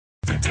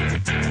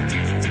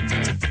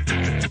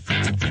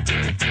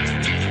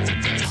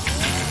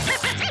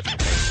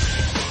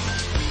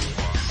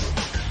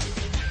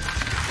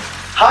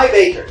Hi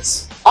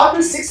bakers!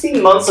 After 16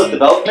 months of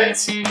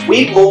development,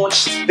 we've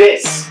launched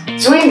this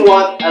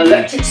 2-in-1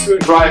 electric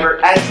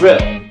screwdriver and drill,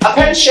 a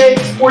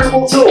pen-shaped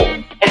portable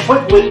tool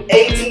equipped with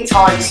 18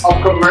 types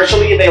of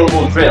commercially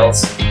available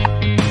drills,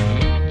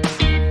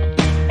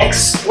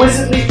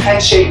 exquisitely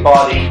pen-shaped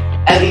body,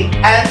 and the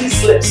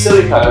anti-slip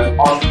silicone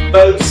on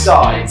both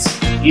sides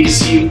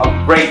gives you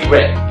a great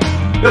grip.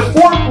 The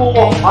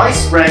 4-pull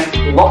high-strength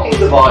locking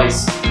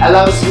device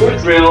allows your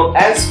drill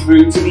and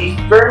screw to be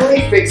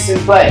firmly fixed in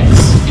place.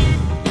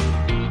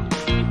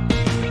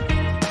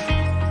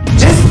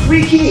 Just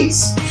 3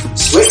 keys: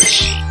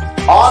 switch,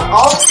 on,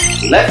 off,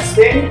 left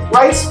spin,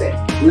 right spin.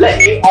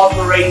 Let you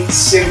operate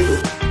simply.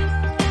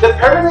 The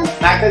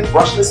permanent magnet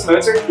brushless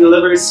motor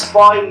delivers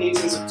 5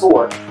 newtons of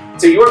torque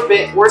to your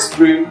bit or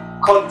screw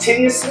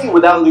continuously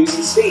without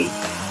losing speed.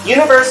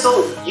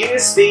 Universal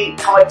USB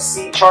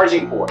Type-C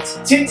charging port,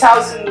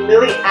 2000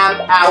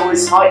 milliamp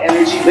hours high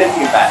energy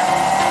lithium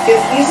battery,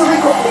 can easily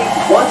complete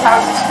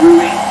 1000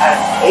 screwing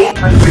and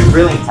 800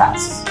 drilling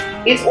tasks.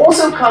 It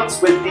also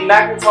comes with the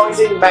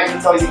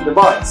magnetizing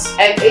device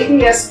and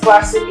ABS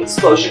plastic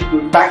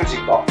explosion-proof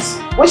packaging box,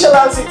 which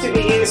allows it to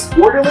be used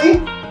orderly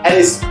and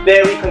is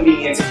very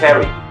convenient to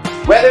carry.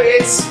 Whether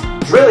it's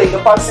drilling a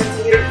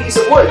 5cm piece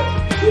of wood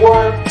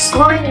or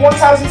screwing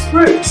 1000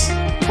 screws,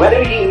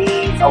 whether you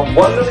need a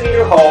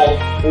 1mm hole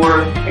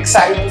or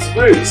hexagonal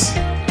screws,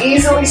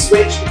 easily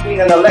switch between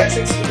an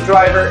electric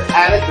screwdriver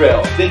and a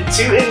drill. The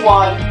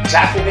 2-in-1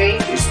 Jakemy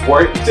is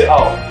worth to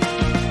own.